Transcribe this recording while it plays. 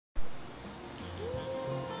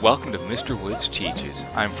Welcome to Mr. Woods Teaches.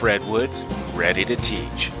 I'm Fred Woods, ready to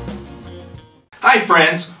teach. Hi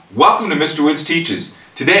friends, welcome to Mr. Woods Teaches.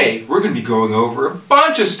 Today we're going to be going over a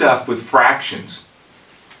bunch of stuff with fractions.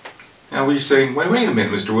 Now you're saying, wait a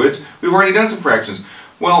minute Mr. Woods, we've already done some fractions.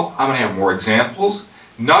 Well, I'm going to have more examples,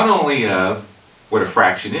 not only of what a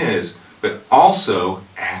fraction is, but also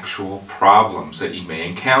actual problems that you may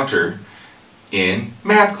encounter in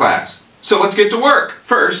math class. So let's get to work.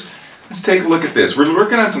 First, let's take a look at this. We're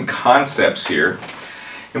working on some concepts here.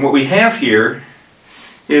 And what we have here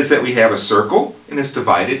is that we have a circle and it's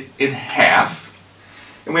divided in half.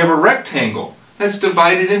 And we have a rectangle that's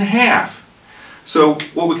divided in half. So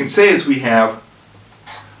what we can say is we have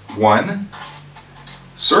one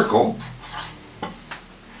circle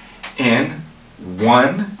and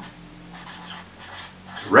one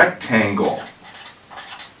rectangle.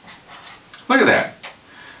 Look at that.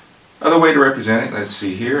 Other way to represent it, let's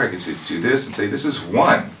see here, I can do this and say this is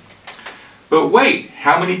 1. But wait,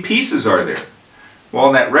 how many pieces are there? Well,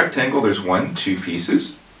 in that rectangle there's 1, 2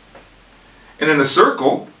 pieces. And in the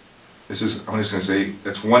circle, I'm just going to say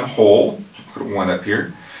that's 1 whole, put 1 up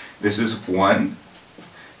here. This is 1,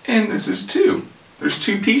 and this is 2. There's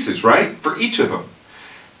 2 pieces, right, for each of them.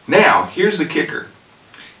 Now, here's the kicker.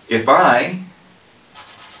 If I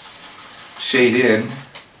shade in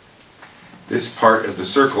this part of the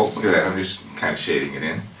circle, look at that, I'm just kind of shading it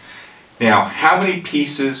in. Now, how many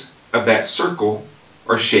pieces of that circle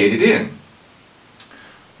are shaded in?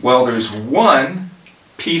 Well, there's 1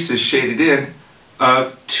 piece is shaded in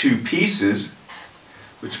of 2 pieces,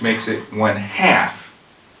 which makes it 1/2.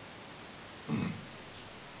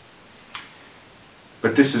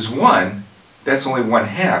 But this is 1, that's only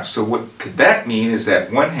 1/2, so what could that mean is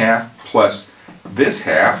that 1/2 plus this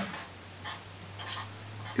half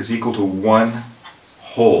is equal to 1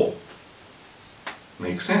 whole.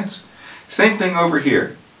 Makes sense. Same thing over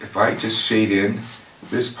here. If I just shade in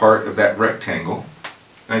this part of that rectangle,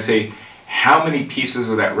 and I say how many pieces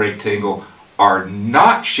of that rectangle are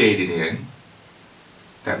not shaded in,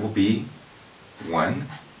 that will be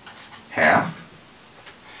 1/2.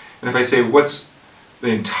 And if I say what's the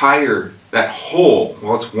entire, that whole,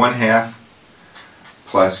 well it's 1/2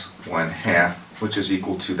 plus 1/2, which is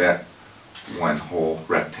equal to that 1 whole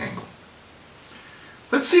rectangle.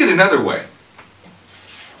 Let's see it another way.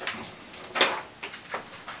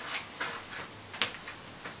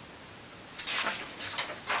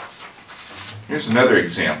 Here's another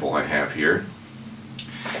example I have here.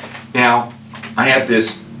 Now, I have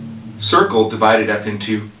this circle divided up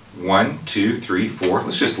into 1, 2, 3, 4.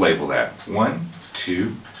 Let's just label that. 1,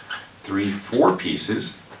 2, 3, 4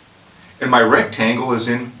 pieces. And my rectangle is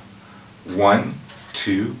in 1,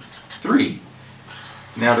 2, 3.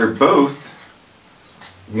 Now they're both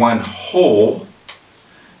 1 whole.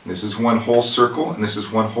 This is 1 whole circle and this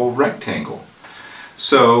is 1 whole rectangle.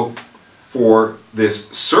 So for this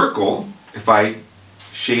circle, if I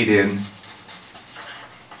shade in,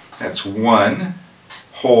 that's 1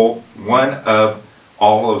 whole, 1 of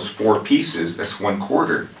all those 4 pieces, that's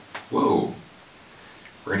 1/4. Whoa,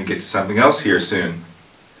 we're going to get to something else here soon.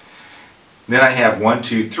 Then I have 1,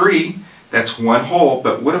 2, 3, that's 1 whole,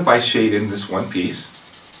 but what if I shade in this 1 piece?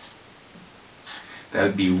 That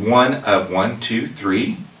would be 1 of 1, 2,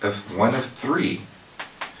 3, of 1 of 3.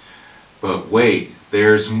 But wait,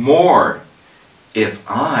 there's more. If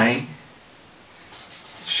I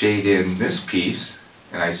shade in this piece,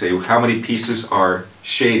 and I say how many pieces are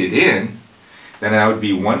shaded in, then that would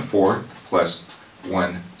be 1/4 plus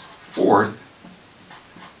 1/4,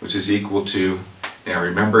 which is equal to, now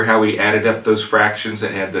remember how we added up those fractions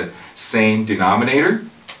that had the same denominator?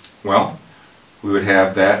 Well, we would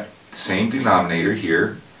have that same denominator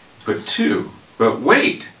here, put 2. But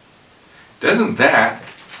wait, doesn't that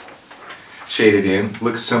shaded in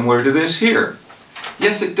look similar to this here?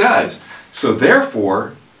 Yes, it does. So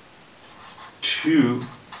therefore,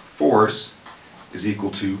 2/4 is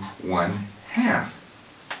equal to 1/2.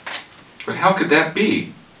 But how could that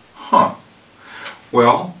be?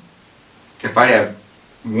 Well, if I have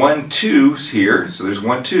 1 2's here, so there's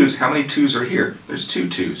 1 2's, how many 2's are here? There's 2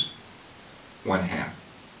 2's. 1/2.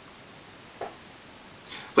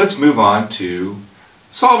 Let's move on to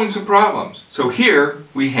solving some problems. So here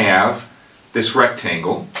we have this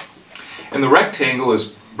rectangle, and the rectangle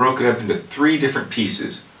is broken up into 3 different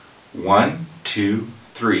pieces. 1, 2,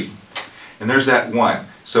 3. And there's that 1.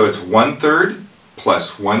 So it's 1/3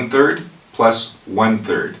 plus 1/3 plus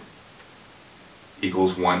 1/3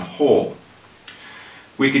 equals 1 whole.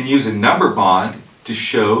 We can use a number bond to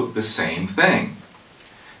show the same thing.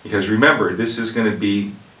 Because remember, this is going to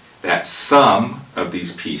be that sum of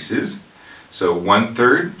these pieces. So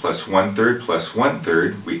 1/3 plus 1/3 plus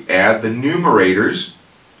 1/3. We add the numerators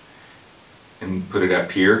and put it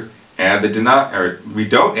up here. Add the we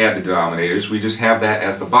don't add the denominators, we just have that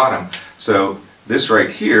as the bottom. So this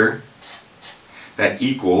right here, that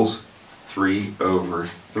equals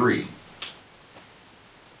 3/3.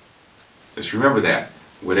 Just remember that.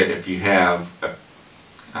 If you have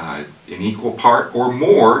an equal part or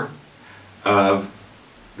more of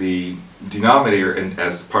the denominator and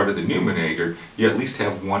as part of the numerator, you at least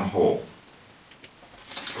have one whole.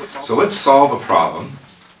 So let's solve a problem.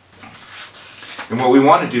 And what we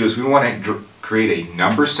want to do is we want to create a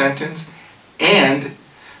number sentence and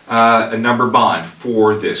a number bond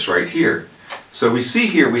for this right here. So we see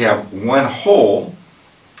here we have one whole.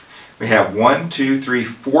 We have 1, 2, 3,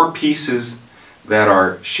 4 pieces that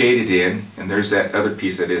are shaded in, and there's that other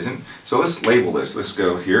piece that isn't. So let's label this. Let's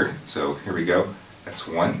go here. So here we go. That's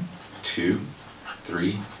 1, 2,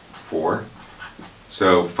 3, 4.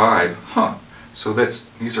 So 5. So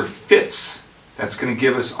these are fifths. That's going to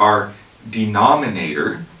give us our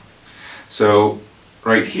denominator. So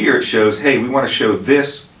right here it shows, hey, we want to show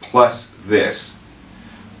this plus this.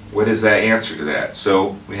 What is that answer to that?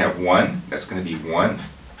 So we have 1, that's going to be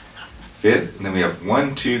 1/5, and then we have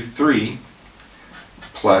 1, 2, 3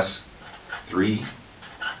 plus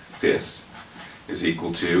 3/5 is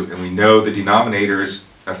equal to, and we know the denominator is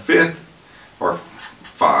a fifth, or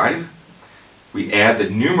 5. We add the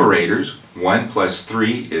numerators. 1 plus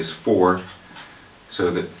 3 is 4,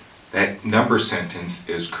 so that number sentence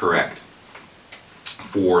is correct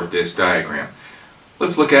for this diagram.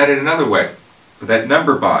 Let's look at it another way. With that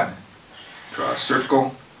number bond, draw a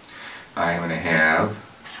circle. I'm going to have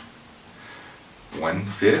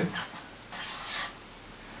 1/5,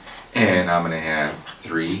 and I'm going to have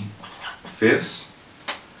 3/5.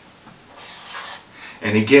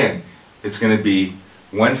 And again, it's going to be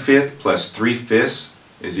 1/5 plus 3/5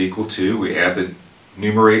 is equal to, we add the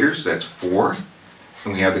numerators, that's 4,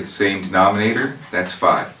 and we have the same denominator, that's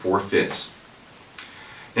 5, 4/5.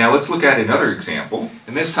 Now let's look at another example,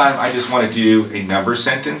 and this time I just want to do a number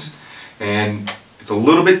sentence, and it's a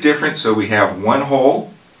little bit different. So we have one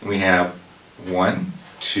whole, and we have 1,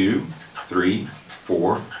 2, 3,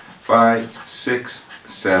 4, 5, 6,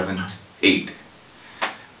 7, 8.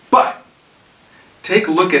 But take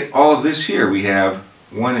a look at all of this here. We have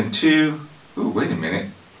 1 and 2. Ooh, wait a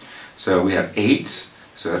minute. So we have 8s,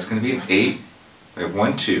 so that's going to be an 8. We have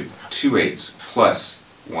 1, 2, 2 8s plus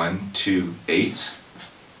 1, 2 8s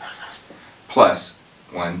plus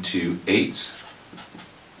 1, 2 8s.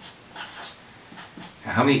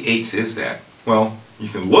 Now, how many 8s is that? Well, you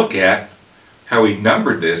can look at how we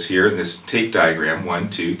numbered this here in this tape diagram. 1,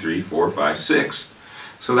 2, 3, 4, 5, 6.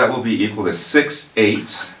 So that will be equal to 6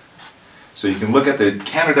 8s. So you can look at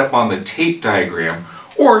count it up on the tape diagram,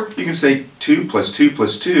 or you can say 2 plus 2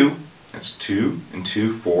 plus 2. That's 2 and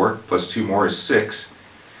 2, 4, plus 2 more is 6.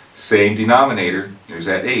 Same denominator, there's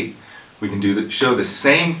that 8. We can show the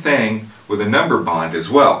same thing with a number bond as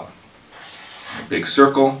well. A big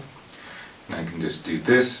circle, and I can just do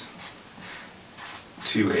this.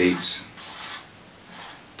 2 8s,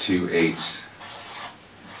 2 8s,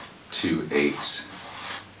 2 8s.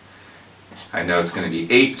 I know it's going to be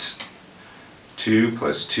 8s. 2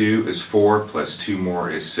 plus 2 is 4, plus 2 more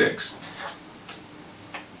is 6.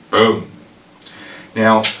 Boom.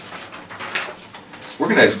 Now, we're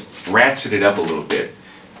going to ratchet it up a little bit.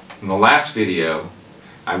 In the last video,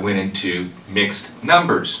 I went into mixed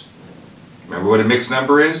numbers. Remember what a mixed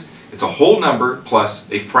number is? It's a whole number plus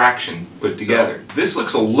a fraction put together. So, this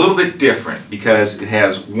looks a little bit different because it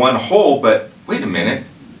has one whole, but wait a minute.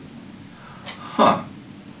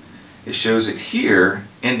 It shows it here,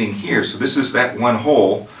 ending here. So this is that one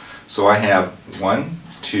whole. So I have 1,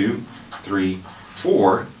 2, 3,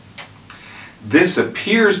 4. This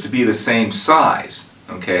appears to be the same size,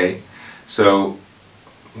 okay? So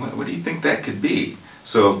what do you think that could be?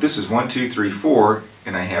 So if this is 1, 2, 3, 4,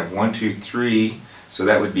 and I have 1, 2, 3, so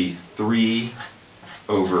that would be 3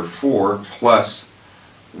 over 4 plus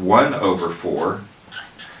 1 over 4.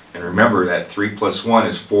 And remember that 3 plus 1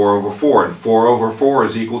 is 4 over 4, and 4 over 4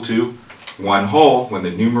 is equal to 1 whole when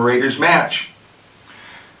the numerators match.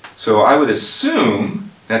 So I would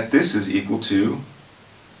assume that this is equal to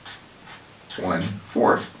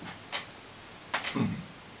 1/4.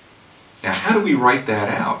 Now how do we write that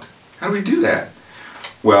out? How do we do that?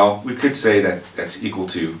 Well, we could say that that's equal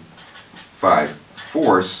to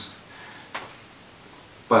 5/4,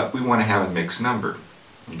 but we want to have a mixed number.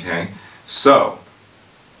 Okay, so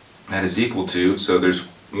that is equal to, so there's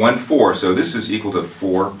 1/4, so this is equal to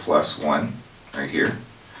 4 plus 1 right here.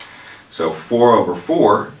 So 4 over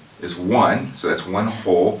 4 is 1, so that's 1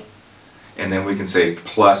 whole. and then we can say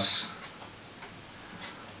plus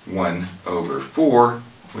 1 over 4,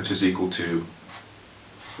 which is equal to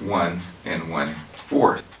 1 and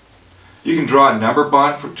 1/4. You can draw a number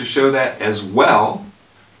bond to show that as well,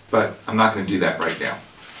 but I'm not going to do that right now.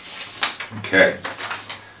 Okay,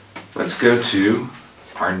 let's go to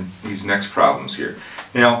these next problems here.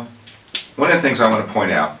 Now, one of the things I want to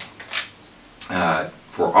point out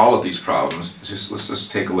for all of these problems is let's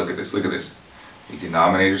just take a look at this. Look at this. The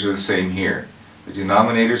denominators are the same here. The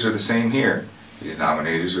denominators are the same here. The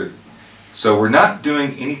denominators are... So we're not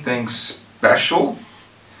doing anything special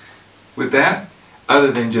with that,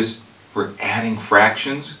 other than just we're adding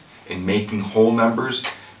fractions and making whole numbers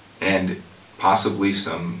and possibly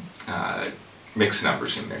some mixed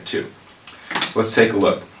numbers in there too. So let's take a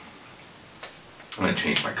look. I'm going to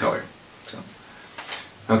change my color.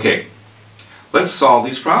 Okay, let's solve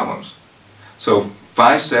these problems. So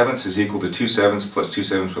 5/7 is equal to 2/7 plus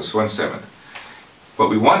 2/7 plus 1/7. What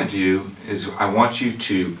we want to do is I want you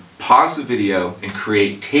to pause the video and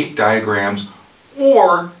create tape diagrams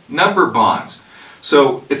or number bonds.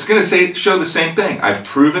 So it's going to show the same thing. I've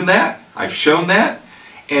proven that, I've shown that,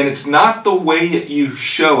 and it's not the way that you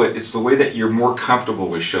show it, it's the way that you're more comfortable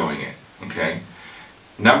with showing it. Okay?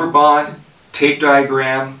 Number bond, tape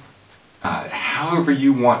diagram, however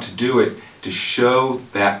you want to do it to show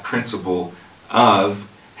that principle of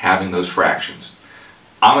having those fractions.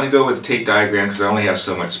 I'm going to go with the tape diagram because I only have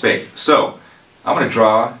so much space. So I'm going to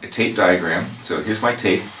draw a tape diagram. So here's my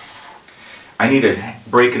tape. I need to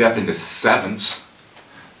break it up into sevenths.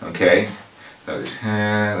 Okay, so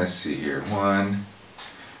let's see here. 1,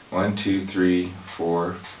 2, 3,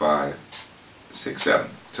 4, 5, 6, 7.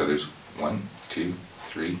 So there's 1, 2,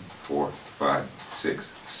 3, 4, 5, 6,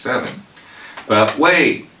 7. But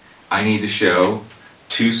wait, I need to show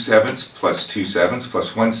 2/7 plus 2/7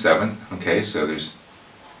 plus 1/7. Okay, so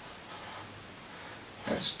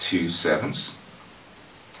that's 2/7.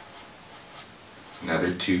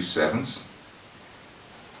 Another 2/7.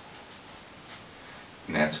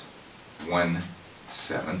 And that's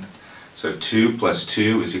 1/7. So 2 plus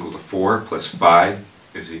 2 is equal to 4 plus 5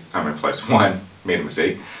 is plus 1, made a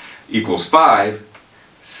mistake, equals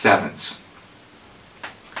 5/7.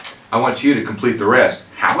 I want you to complete the rest.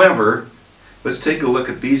 However, let's take a look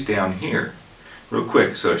at these down here real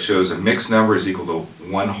quick. So it shows a mixed number is equal to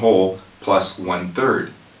 1 whole plus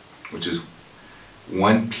 1/3, which is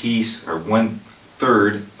 1 piece or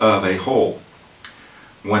 1/3 of a whole.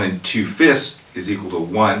 1 2/5 is equal to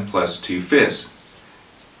 1 plus 2/5.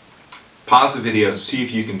 Pause the video, see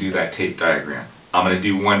if you can do that tape diagram. I'm going to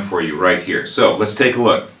do one for you right here. So let's take a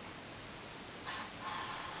look.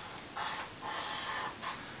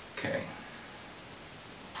 Okay.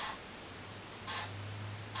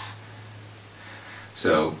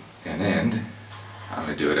 So, and then I'm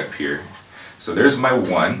going to do it up here. So there's my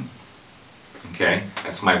 1. Okay,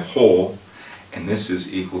 that's my whole, and this is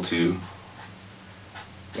equal to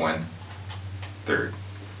 1/3.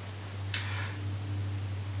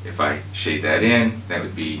 If I shade that in, that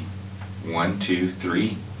would be 1, 2,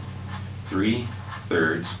 3,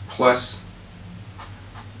 3/3 plus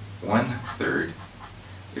 1/3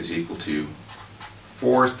 is equal to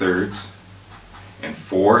 4/3, and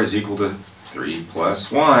 4 is equal to 3 plus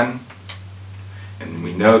 1, and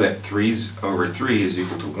we know that 3/3 is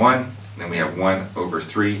equal to 1, and then we have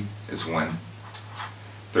 1/3 is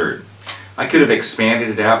 1/3. I could have expanded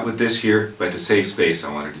it out with this here, but to save space I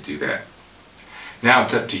wanted to do that. Now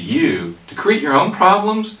it's up to you to create your own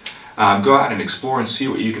problems. Go out and explore and see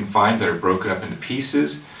what you can find that are broken up into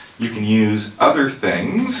pieces. You can use other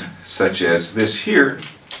things, such as this here.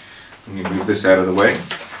 Let me move this out of the way.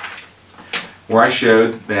 Where I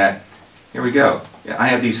showed that, here we go. I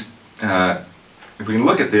have these, if we can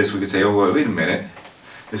look at this, we could say, oh, wait a minute.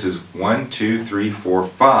 This is 1, 2, 3, 4,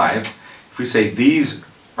 5. If we say these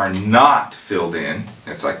are not filled in,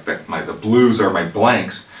 it's like the blues are my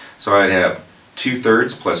blanks. So I'd have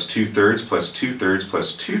 2/3 plus 2/3 plus 2/3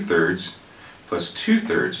 plus 2/3 plus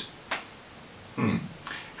 2/3.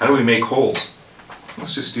 How do we make wholes?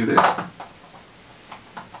 Let's just do this.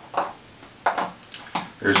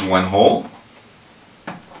 There's 1 whole.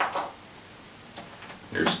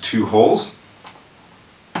 There's 2 wholes.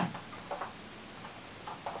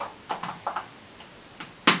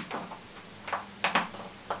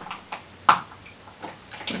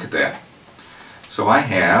 Look at that. So I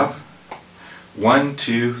have 1,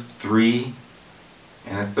 2, 3,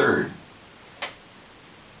 and 1/3.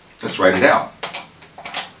 Let's write it out.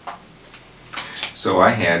 So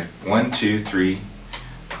I had 1, 2, 3,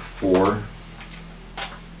 4,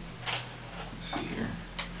 let's see here,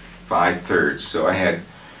 5/3. So I had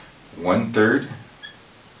 1/3,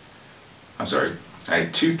 I'm sorry, I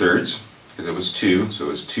had 2/3, because it was 2, so it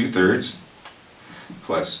was 2/3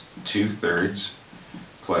 plus 2/3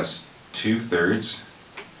 plus 2/3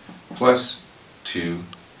 plus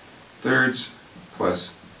 2/3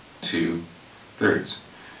 plus 2/3.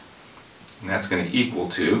 And that's going to equal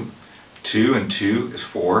to 2 and 2 is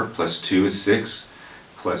 4, plus 2 is 6,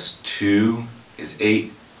 plus 2 is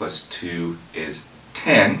 8, plus 2 is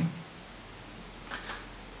 10.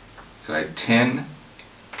 So I had 10/3.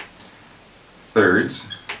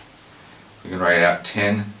 We can write out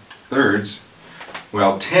 10/3.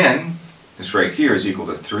 Well, 10, this right here, is equal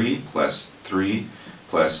to 3 plus 3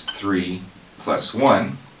 plus 3 plus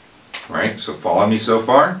 1. Right? So follow me so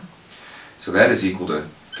far? So that is equal to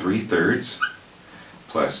 3/3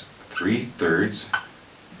 plus 3/3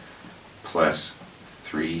 plus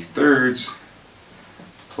 3/3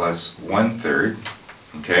 plus 1/3.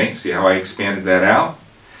 Okay, see how I expanded that out?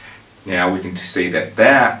 Now we can say that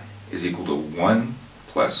that is equal to 1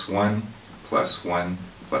 plus 1 plus 1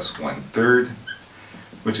 plus 1/3,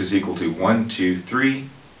 which is equal to 1, 2, 3,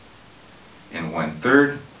 and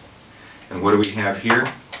 1/3. And what do we have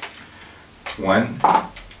here? 1,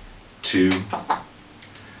 2,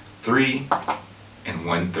 3, and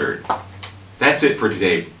 1/3. That's it for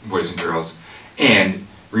today, boys and girls. And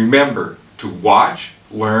remember to watch,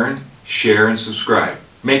 learn, share, and subscribe.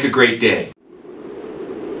 Make a great day.